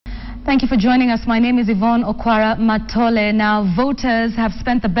Thank you for joining us. My name is Yvonne Okwara Matole. Now, voters have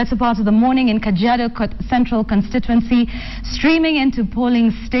spent the better part of the morning in Kajiado Central constituency, streaming into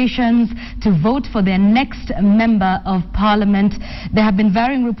polling stations to vote for their next member of parliament. There have been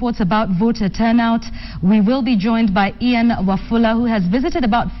varying reports about voter turnout. We will be joined by Ian Wafula, who has visited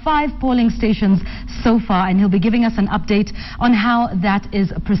about 5 polling stations so far, and he'll be giving us an update on how that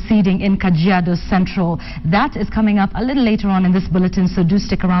is proceeding in Kajiado Central. That is coming up a little later on in this bulletin, so do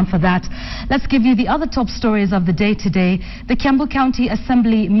stick around for that. Let's give you the other top stories of the day today. The Kiambu County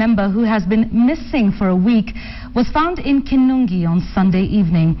Assembly member who has been missing for a week was found in Kinungi on Sunday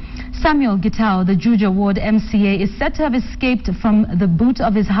evening. Samuel Gitao, the Juja Ward MCA, is said to have escaped from the boot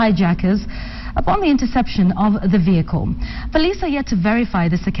of his hijackers upon the interception of the vehicle. Police are yet to verify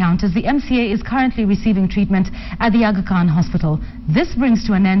this account, as the MCA is currently receiving treatment at the Aga Khan Hospital. This brings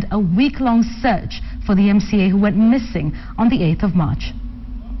to an end a week-long search for the MCA who went missing on the 8th of March.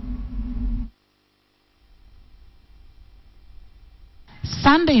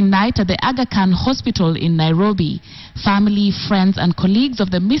 Sunday night at the Aga Khan Hospital in Nairobi, family, friends and colleagues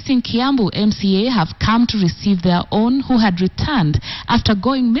of the missing Kiambu MCA have come to receive their own who had returned after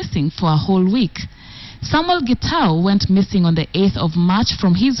going missing for a whole week. Samuel Gitao went missing on the 8th of March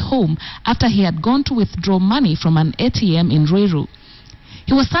from his home after he had gone to withdraw money from an ATM in Ruiru.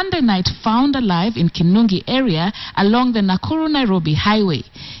 He was Sunday night found alive in Kinungi area along the Nakuru-Nairobi highway.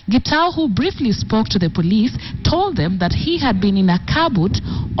 Gitao, who briefly spoke to the police, told them that he had been in a car boot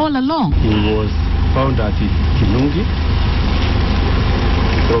all along. He was found at Kinungi.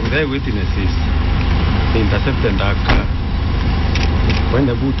 From their witnesses, they intercepted our car. When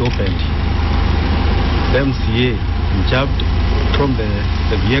the boot opened, the MCA jumped from the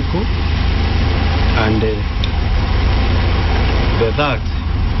vehicle, and the thugs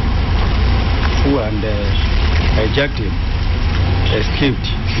who hijacked him escaped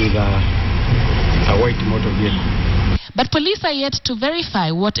with a white motor vehicle. But police are yet to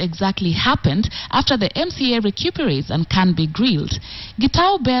verify what exactly happened after the MCA recuperates and can be grilled.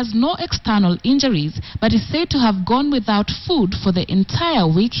 Gitao bears no external injuries, but is said to have gone without food for the entire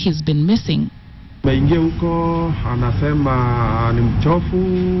week he's been missing. Maingia huko anasema ni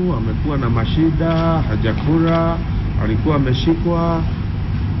mchofu, amekuwa na mashida, hajakula, alikuwa ameshikwa,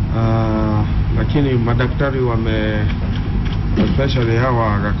 lakini madaktari especially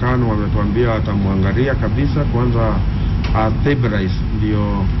hawa Aga Khan wametuambia watamwangalia kabisa, kwanza stabilize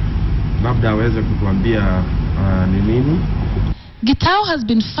ndio labda aweze kutuambia ni nini. Gitao has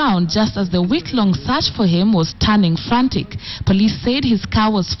been found just as the week-long search for him was turning frantic. Police said his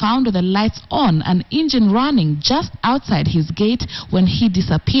car was found with the lights on and engine running just outside his gate when he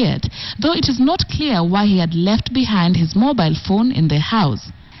disappeared, though it is not clear why he had left behind his mobile phone in the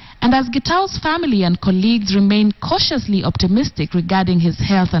house. And as Gitao's family and colleagues remain cautiously optimistic regarding his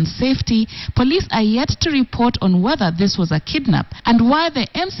health and safety, police are yet to report on whether this was a kidnap and why the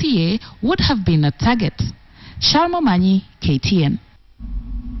MCA would have been a target. Sharma Manyi, KTN.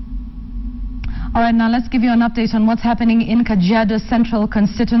 All right, now let's give you an update on what's happening in Kajiado Central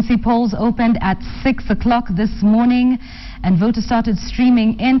constituency. Polls opened at 6 o'clock this morning, and voters started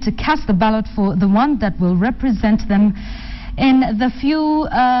streaming in to cast the ballot for the one that will represent them in the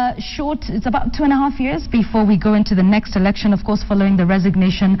it's about 2.5 years before we go into the next election, of course, following the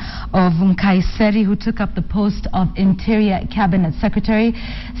resignation of Nkaiseri, who took up the post of Interior Cabinet Secretary.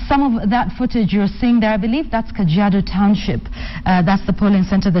 Some of that footage you're seeing there, I believe that's Kajiado Township. That's the polling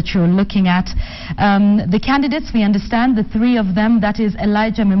center that you're looking at. The candidates, we understand, the 3 of them, that is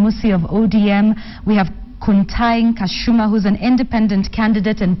Elijah Memusi of ODM. We have Kuntai Kashuma, who's an independent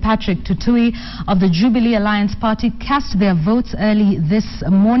candidate, and Patrick Tutui of the Jubilee Alliance Party cast their votes early this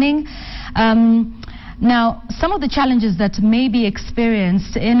morning. Now, some of the challenges that may be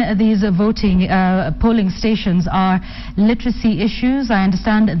experienced in these polling stations are literacy issues. I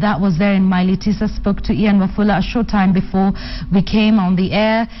understand that was there in Miley. Tisa spoke to Ian Wafula a short time before we came on the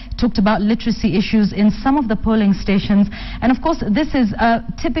air, talked about literacy issues in some of the polling stations. And of course, this is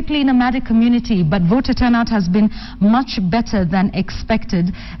typically a nomadic community, but voter turnout has been much better than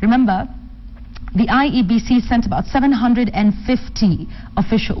expected. Remember, the IEBC sent about 750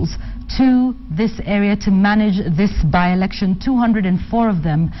 officials to this area to manage this by-election, 204 of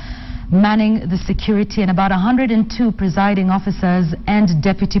them manning the security, and about 102 presiding officers and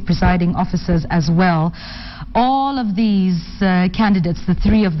deputy presiding officers as well. All of these candidates, the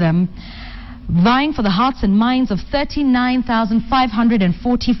 3 of them, vying for the hearts and minds of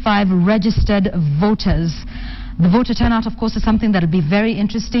 39,545 registered voters. The voter turnout, of course, is something that will be very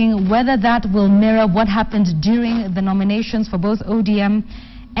interesting. Whether that will mirror what happened during the nominations for both ODM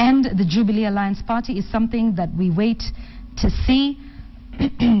and the Jubilee Alliance Party is something that we wait to see.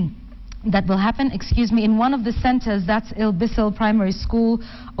 that will happen, in one of the centers, that's Ilbisel Primary School.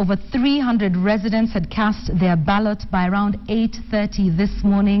 Over 300 residents had cast their ballot by around 8:30 this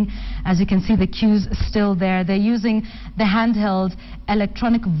morning. As you can see, the queues still there. They're using the handheld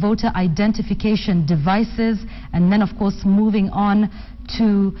electronic voter identification devices, and then of course moving on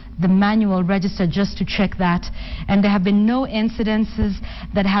to the manual register just to check that. And there have been no incidents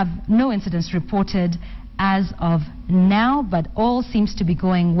reported as of now, but all seems to be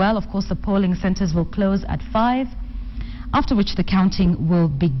going well. Of course, the polling centers will close at 5, after which the counting will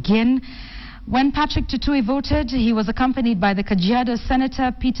begin. When Patrick Tutui voted, he was accompanied by the Kajiado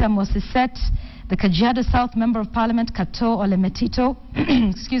Senator Peter Mosiset, the Kajiado South Member of Parliament Kato Olemetito,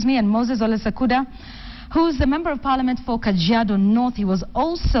 and Moses Olesakuda, who's the Member of Parliament for Kajiado North. He was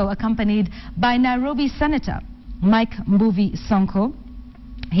also accompanied by Nairobi Senator Mike Mbuvi Sonko.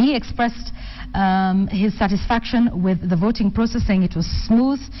 He expressed his satisfaction with the voting process, saying it was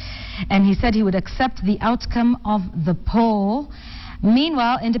smooth, and he said he would accept the outcome of the poll.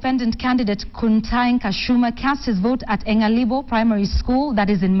 Meanwhile, independent candidate Kuntain Kashuma cast his vote at Engalibo Primary School, that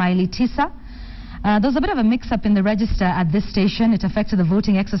is in Maili Tisa. There was a bit of a mix-up in the register at this station. It affected the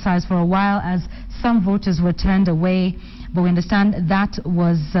voting exercise for a while as some voters were turned away, but we understand that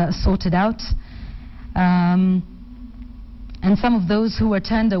was sorted out. And some of those who were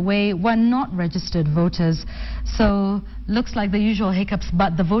turned away were not registered voters. So looks like the usual hiccups,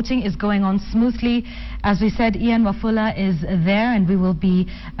 but the voting is going on smoothly. As we said, Ian Wafula is there, and we will be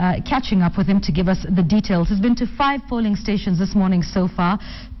catching up with him to give us the details. He's been to 5 polling stations this morning so far,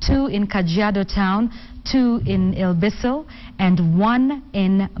 2 in Kajiado town, 2 in Ilbisel, and 1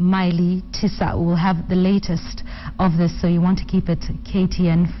 in Maili Tisa. We'll have the latest of this, so you want to keep it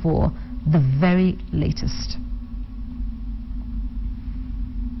KTN for the very latest.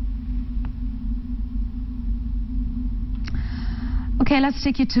 Okay, let's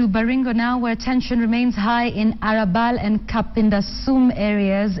take you to Baringo now, where tension remains high in Arabal and Kapindasum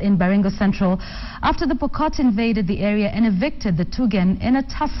areas in Baringo Central after the Pokot invaded the area and evicted the Tugen in a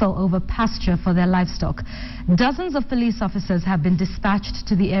tussle over pasture for their livestock. Dozens of police officers have been dispatched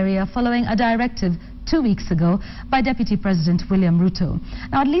to the area following a directive 2 weeks ago by Deputy President William Ruto.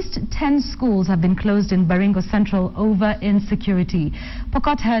 Now, at least 10 schools have been closed in Baringo Central over insecurity.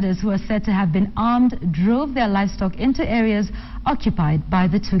 Pokot herders, who are said to have been armed, drove their livestock into areas occupied by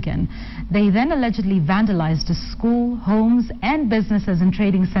the Tugen. They then allegedly vandalized a school, homes and businesses and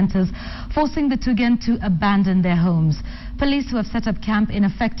trading centers, forcing the Tugen to abandon their homes. Police who have set up camp in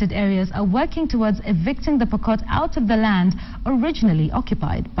affected areas are working towards evicting the Pokot out of the land originally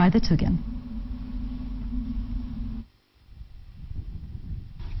occupied by the Tugen.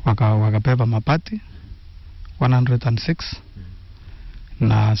 Wakabeba mabati 106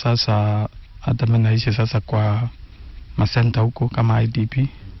 na sasa hata mimi naishi sasa kwa masenta huko kama IDP.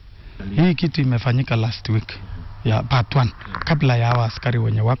 Hii kitu imefanyika last week ya part 1 kabla ya hawa askari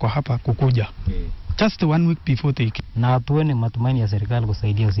wenye wako hapa kukuja. Just 1 week before they came. Na tuone matumaini ya serikali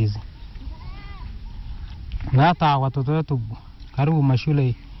kusaidia sisi. Na hata watoto wetu karibu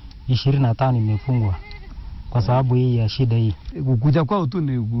mashule 25 imefungwa kwa sababu hii ya shida hii. Kukuja kwao tu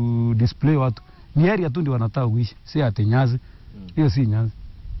ni display watu. Ni area tu ndio wanataka kuishi. Si ati nyazi. Hiyo si nyazi.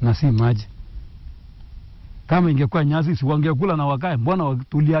 Na si maji. Kama ingekuwa nyazi si wangekula na wakae. Mbona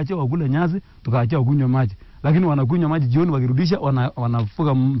tuliache wakule nyazi tukaachia wakunywa maji. Lakini wanakunywa maji jioni, wakirudisha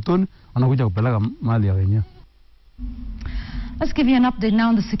wanafuka mtoni, wanakuja kupeleka mali ya wenyewe. Let's give you an update now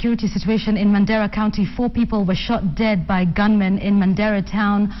on the security situation in Mandera County. 4 people were shot dead by gunmen in Mandera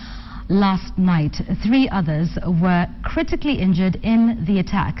town last night. 3 others were critically injured in the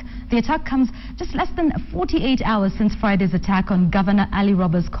attack. The attack comes just less than 48 hours since Friday's attack on Governor Ali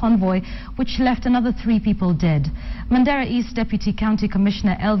Rober's convoy, which left another 3 people dead. Mandera East Deputy County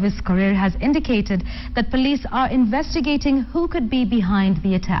Commissioner Elvis Korir has indicated that police are investigating who could be behind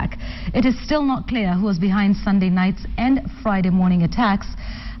the attack. It is still not clear who was behind Sunday night's and Friday morning attacks.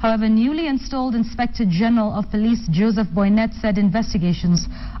 However, newly installed Inspector General of Police Joseph Boynet said investigations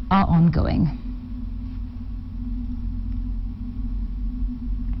are ongoing.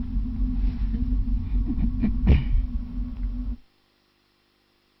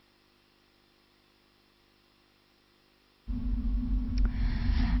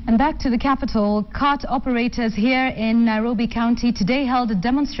 And back to the capital, cart operators here in Nairobi County today held a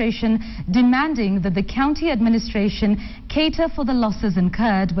demonstration demanding that the county administration cater for the losses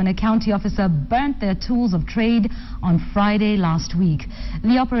incurred when a county officer burnt their tools of trade on Friday last week.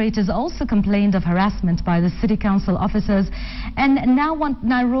 The operators also complained of harassment by the city council officers and now want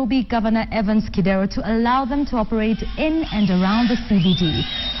Nairobi Governor Evans Kidero to allow them to operate in and around the CBD.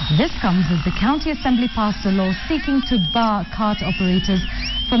 This comes as the county assembly passed a law seeking to bar cart operators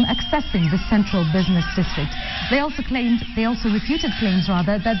from accessing the central business district. They also refuted claims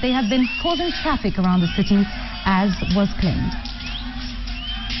that they have been causing traffic around the city, as was claimed.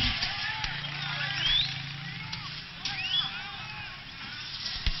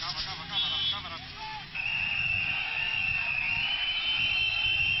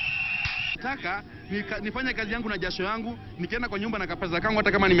 Nataka nifanye kazi yangu na jasho yangu, nikienda kwa nyumba na kapesa kangu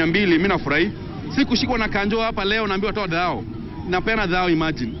hata kama ni 200, mimi nafurahi. Si kushikwa na kanjo hapa leo naambiwa toa dao. Napeana dao,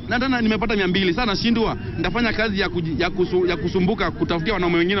 imagine. Na tena nimepata 200, sana nashindwa. Nitafanya kazi ya kusumbuka kutafutia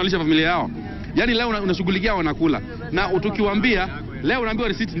wanaume wengine walisha familia yao. Yaani leo unashughulikia wanakula. Na tukiwaambia leo unaambiwa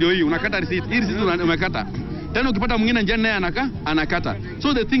receipt ndio hii, unakata receipt. Hii receipt umekata. Tena ukipata mwingine njiani naye anakata.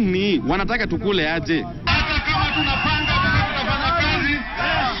 So the thing ni wanataka tukule aje. Hata kama tunapanga tunafanya kazi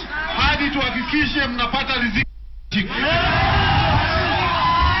hadi tuhakikishe mnapata riziki.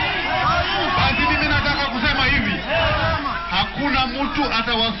 Basi mimi nataka kusema hivi, hakuna mtu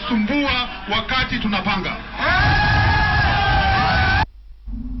atawasumbua wakati tunapanga.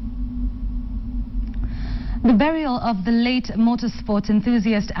 The burial of the late motorsport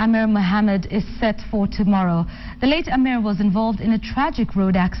enthusiast Amir Mohammed is set for tomorrow. The late Amir was involved in a tragic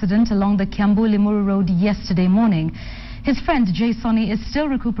road accident along the Kiambu-Limuru Road yesterday morning. His friend Jay Sonny is still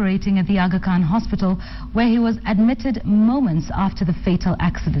recuperating at the Aga Khan Hospital, where he was admitted moments after the fatal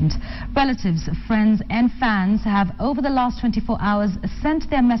accident. Relatives, friends and fans have over the last 24 hours sent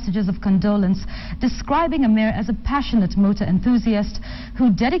their messages of condolence, describing Amir as a passionate motor enthusiast who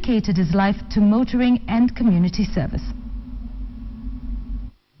dedicated his life to motoring and community service.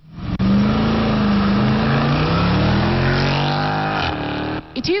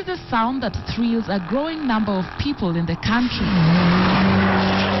 It is the sound that thrills a growing number of people in the country.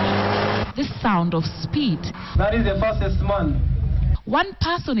 The sound of speed. That is the fastest man. One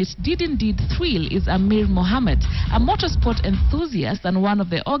person it did indeed thrill is Amir Mohammed, a motorsport enthusiast and one of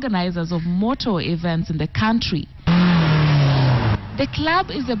the organizers of motor events in the country. The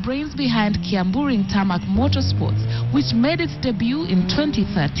club is the brains behind Kiambu Tarmac Motorsports, which made its debut in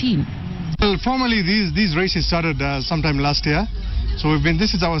 2013. Well, formally these races started sometime last year. So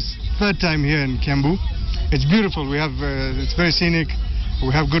this is our third time here in Kiambu. It's beautiful. We have, it's very scenic.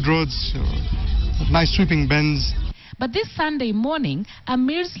 We have good roads, nice sweeping bends. But this Sunday morning,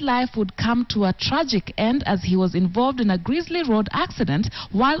 Amir's life would come to a tragic end as he was involved in a grisly road accident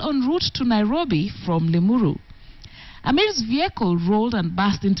while en route to Nairobi from Limuru. Amir's vehicle rolled and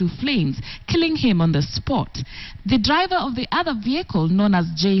burst into flames, killing him on the spot. The driver of the other vehicle, known as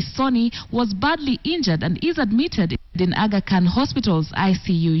Jay Sonny, was badly injured and is admitted in Aga Khan Hospital's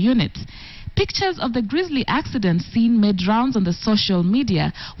ICU unit. Pictures of the grisly accident scene made rounds on the social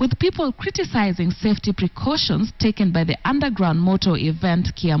media, with people criticizing safety precautions taken by the underground motor event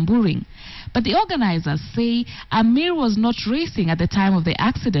Kiambu. But the organizers say Amir was not racing at the time of the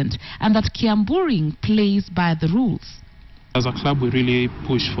accident and that Kiambu plays by the rules. As a club, we really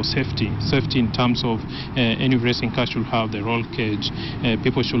push for safety. Safety in terms of any racing car should have the roll cage.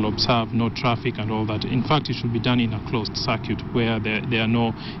 People should observe no traffic and all that. In fact, it should be done in a closed circuit where the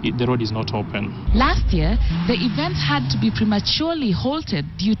road is not open. Last year, the event had to be prematurely halted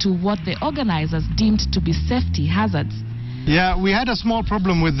due to what the organizers deemed to be safety hazards. Yeah, we had a small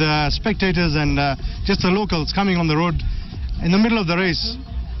problem with the spectators and just the locals coming on the road in the middle of the race.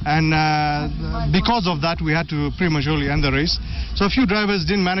 And because of that, we had to prematurely end the race. So a few drivers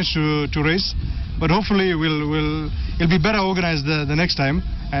didn't manage to race, but hopefully it'll be better organized the next time,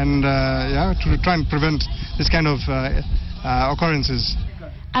 and yeah, to try and prevent this kind of occurrences.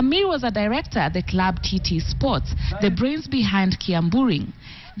 Amir was a director at the club TT Sports, the brains behind Kiambu.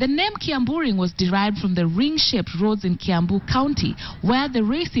 The name Kiambu was derived from the ring-shaped roads in Kiambu County, where the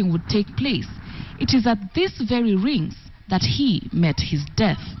racing would take place. It is at these very rings that he met his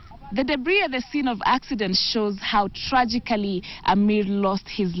death. The debris at the scene of accident shows how tragically Amir lost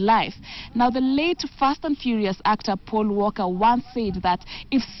his life. Now, the late Fast and Furious actor Paul Walker once said that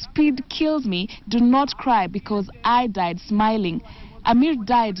if speed kills me, do not cry because I died smiling. Amir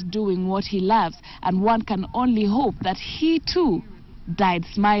died doing what he loves, and one can only hope that he too died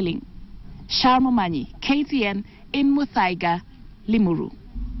smiling. Sharma Manyi, KTN in Muthaiga, Limuru.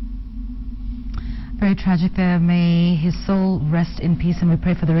 Very tragic there. May his soul rest in peace, and we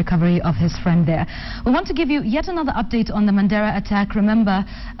pray for the recovery of his friend there. We want to give you yet another update on the Mandera attack. Remember,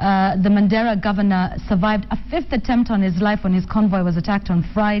 the Mandera governor survived a fifth attempt on his life when his convoy was attacked on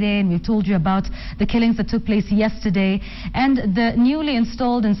Friday, and we've told you about the killings that took place yesterday. And the newly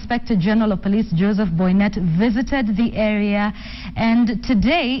installed Inspector General of Police, Joseph Boynet, visited the area. And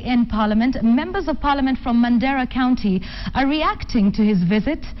today in Parliament, members of Parliament from Mandera County are reacting to his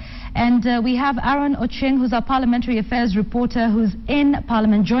visit. And we have Aaron Aaron Ocheng, who's our Parliamentary Affairs reporter, who's in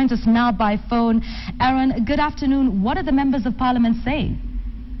Parliament, joins us now by phone. Aaron, good afternoon. What are the members of Parliament saying?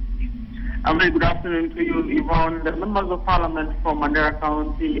 A very good afternoon to you, Yvonne. The members of Parliament from Mandera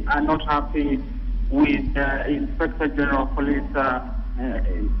County are not happy with Inspector General of Police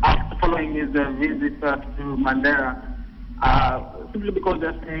after following his visit to Mandera, simply because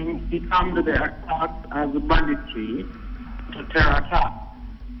they're saying he termed the attack as banditry, a terror attack.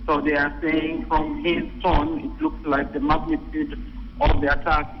 So they are saying from his tone, it looks like the magnitude of the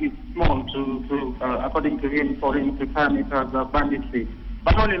attack is small according to him, for him to term it as a banditry.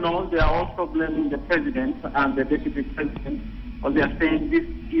 But all in all, they are also blaming the president and the deputy president, because they are saying this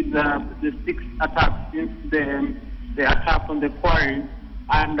is the sixth attack since the attack on the quarry,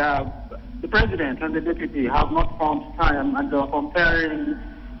 and the president and the deputy have not found time, and they are comparing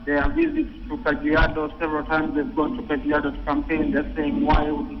their visits to Kajiado. Several times they've gone to Kajiado to campaign. They're saying,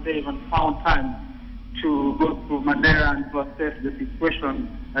 why would they even found time to go to Mandera and to assess the situation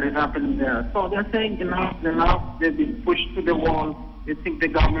that is happening there? So they're saying enough is enough. They've been pushed to the wall. They think the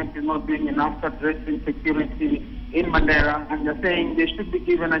government is not doing enough to address insecurity in Mandera, and they're saying they should be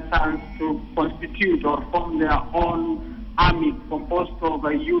given a chance to constitute or form their own army composed of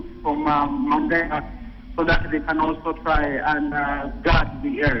youth from Mandera, so that they can also try and guard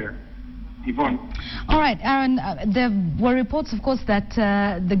the area. Yvonne. All right, Aaron, there were reports, of course, that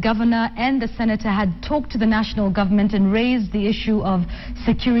the governor and the senator had talked to the national government and raised the issue of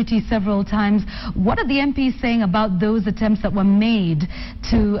security several times. What are the MPs saying about those attempts that were made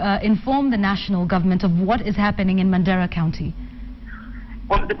to inform the national government of what is happening in Mandera County?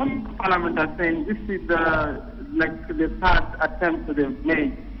 Well, the Parliament are saying this is like the third attempt they've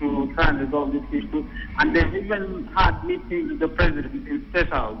made to try and resolve this issue, and they've even had meetings with the president in State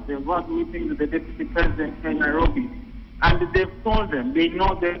House. They've had meetings with the deputy president in Nairobi, and they've told them they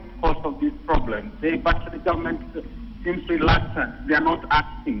know the cause of this problem. But the government seems reluctant. They are not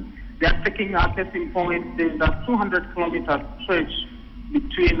acting. They are taking a testing point. There's a 200-kilometer stretch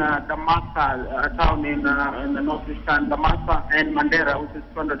between Damasa, a town in the northeastern, Damasa and Mandera, which is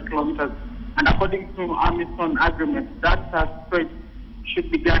 200 kilometers. And according to Amisom agreement, that stretch should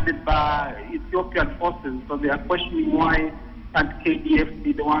be guarded by Ethiopian forces. So they are questioning why can't KDF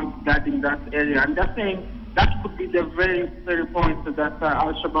be the ones guarding that area. And they're saying that could be the very point that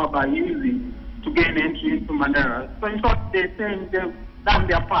Al-Shabaab are using to gain entry into Mandera. So in short, they're saying they've done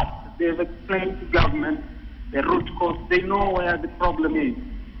their part. They've explained to government the root cause. They know where the problem is.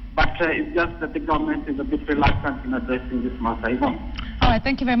 But it's just that the government is a bit reluctant in addressing this matter. All right,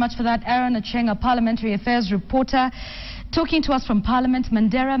 thank you very much for that. Aaron Ocheng, a Parliamentary Affairs reporter, talking to us from Parliament.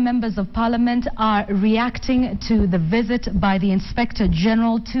 Mandera members of Parliament are reacting to the visit by the Inspector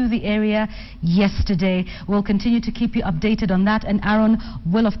General to the area yesterday. We'll continue to keep you updated on that, and Aaron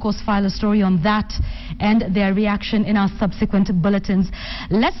will, of course, file a story on that and their reaction in our subsequent bulletins.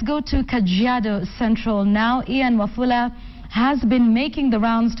 Let's go to Kajiado Central now. Ian Wafula has been making the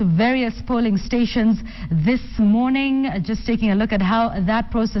rounds to various polling stations this morning, just taking a look at how that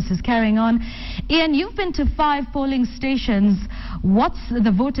process is carrying on. Ian, you've been to 5 polling stations. What's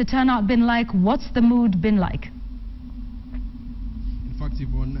the voter turnout been like? What's the mood been like? In fact,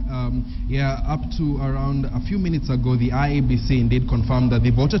 Yvonne, up to around a few minutes ago, the IEBC indeed confirmed that the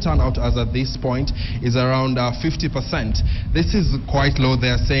voter turnout as at this point is around 50%. This is quite low,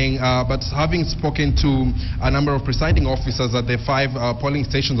 they're saying, but having spoken to a number of presiding officers at the 5 polling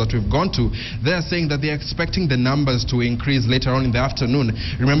stations that we've gone to, they're saying that they're expecting the numbers to increase later on in the afternoon.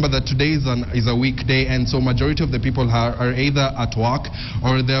 Remember that today is a weekday, and so majority of the people are either at work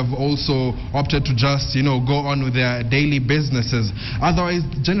or they've also opted to just, go on with their daily businesses. Otherwise,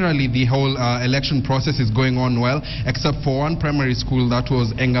 generally, the whole election process is going on well, except for one primary school, that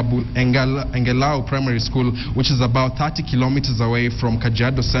was Engelau Primary School, which is about 30 kilometers away from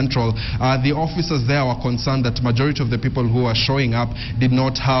Kajiado Central. The officers there were concerned that majority of the people who are showing up did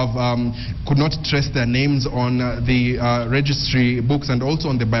not have, could not trace their names on the registry books and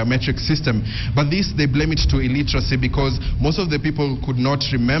also on the biometric system. But this, they blame it to illiteracy, because most of the people could not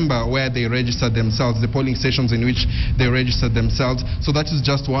remember where they registered themselves, the polling stations in which they registered themselves. So that is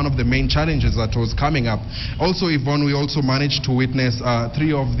just one of the main challenges that was coming up. Also, Yvonne, we also managed to witness 3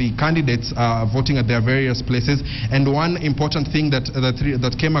 of the candidates voting at their various places. And one important thing that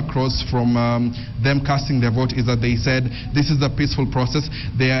came across from them casting their vote is that they said this is a peaceful process.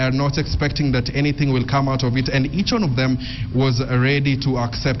 They are not expecting that anything will come out of it. And each one of them was ready to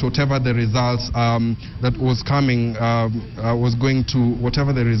accept whatever the results that was coming,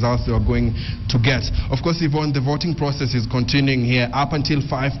 whatever the results they were going to get. Of course, Yvonne, the voting process is continuing here up up until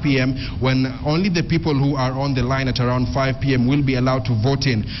 5 p.m. when only the people who are on the line at around 5 p.m. will be allowed to vote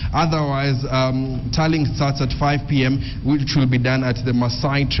in. Otherwise, tallying starts at 5 p.m., which will be done at the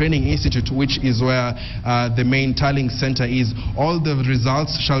Maasai Training Institute, which is where the main tallying center is. All the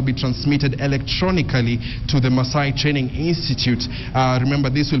results shall be transmitted electronically to the Maasai Training Institute.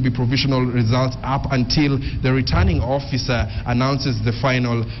 Remember, this will be provisional results up until the returning officer announces the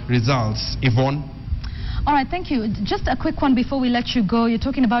final results. Yvonne? All right, thank you. Just a quick one before we let you go. You're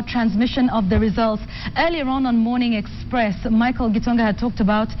talking about transmission of the results. Earlier on Morning Express, Michael Gitonga had talked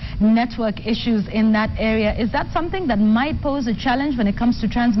about network issues in that area. Is that something that might pose a challenge when it comes to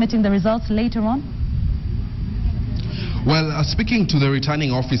transmitting the results later on? Well, speaking to the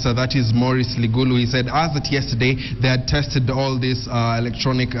returning officer, that is Maurice Ligulu, he said as of yesterday they had tested all these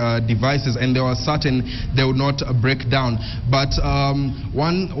electronic devices and they were certain they would not break down. But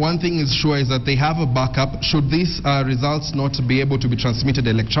one thing is sure is that they have a backup. Should these results not be able to be transmitted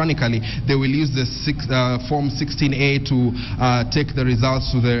electronically, they will use the Form 16A to take the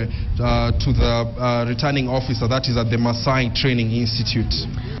results to the returning officer, that is at the Maasai Training Institute.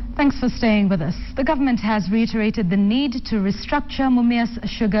 Thanks for staying with us. The government has reiterated the need to restructure Mumias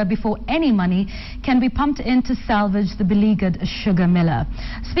Sugar before any money can be pumped in to salvage the beleaguered sugar miller.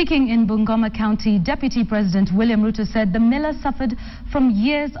 Speaking in Bungoma County, Deputy President William Ruto said the miller suffered from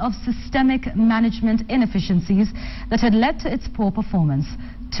years of systemic management inefficiencies that had led to its poor performance.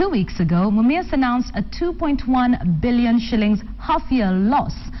 2 weeks ago, Mumias announced a 2.1 billion shillings half-year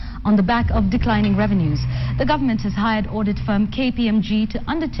loss on the back of declining revenues. The government has hired audit firm KPMG to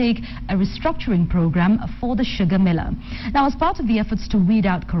undertake a restructuring program for the sugar miller. Now, as part of the efforts to weed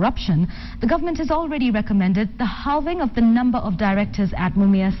out corruption, the government has already recommended the halving of the number of directors at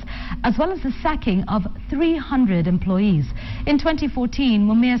Mumias, as well as the sacking of 300 employees. In 2014,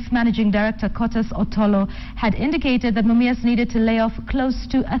 Mumias Managing Director Kotas Otolo had indicated that Mumias needed to lay off close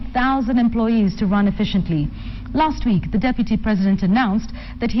to 1,000 employees to run efficiently. Last week, the Deputy President announced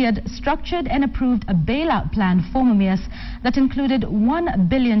that he had structured and approved a bailout plan for Mumias that included 1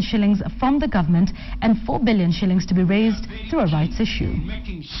 billion shillings from the government and 4 billion shillings to be raised through a rights issue.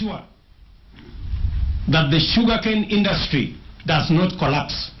 Making sure that the sugarcane industry does not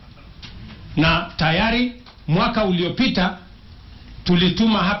collapse. Na tayari mwaka uliopita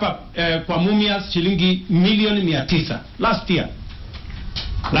tulituma hapa kwa Mumias shilingi milioni 900 last year.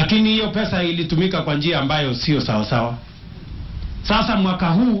 Lakini hiyo pesa ilitumika kwa njia ambayo sio sawa sawa. Sasa mwaka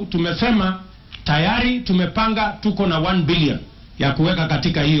huu tumesema tayari tumepanga tuko na 1 billion ya kuweka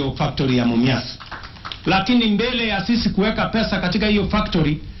katika hiyo factory ya Mumias. Lakini mbele ya sisi kuweka pesa katika hiyo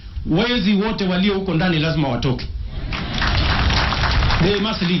factory, wezi wote walio huko ndani lazima watoke. They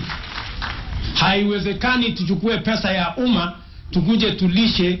must leave. Haiwezekani tuchukue pesa ya umma tukuje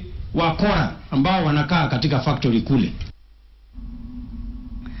tulishe wakora ambao wanakaa katika factory kule.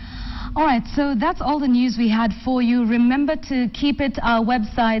 All right, so that's all the news we had for you. Remember to keep it our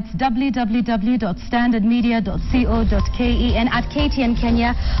websites www.standardmedia.co.ke and at KTN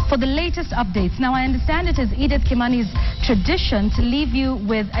Kenya for the latest updates. Now, I understand it is Edith Kimani's tradition to leave you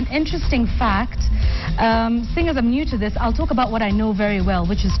with an interesting fact. Seeing as I'm new to this, I'll talk about what I know very well,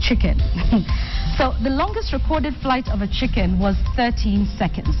 which is chicken. So the longest recorded flight of a chicken was 13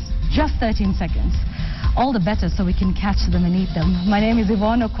 seconds. Just 13 seconds. All the better so we can catch them and eat them. My name is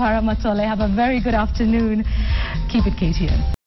Yvonne Okwara Matole. Have a very good afternoon. Keep it KTN.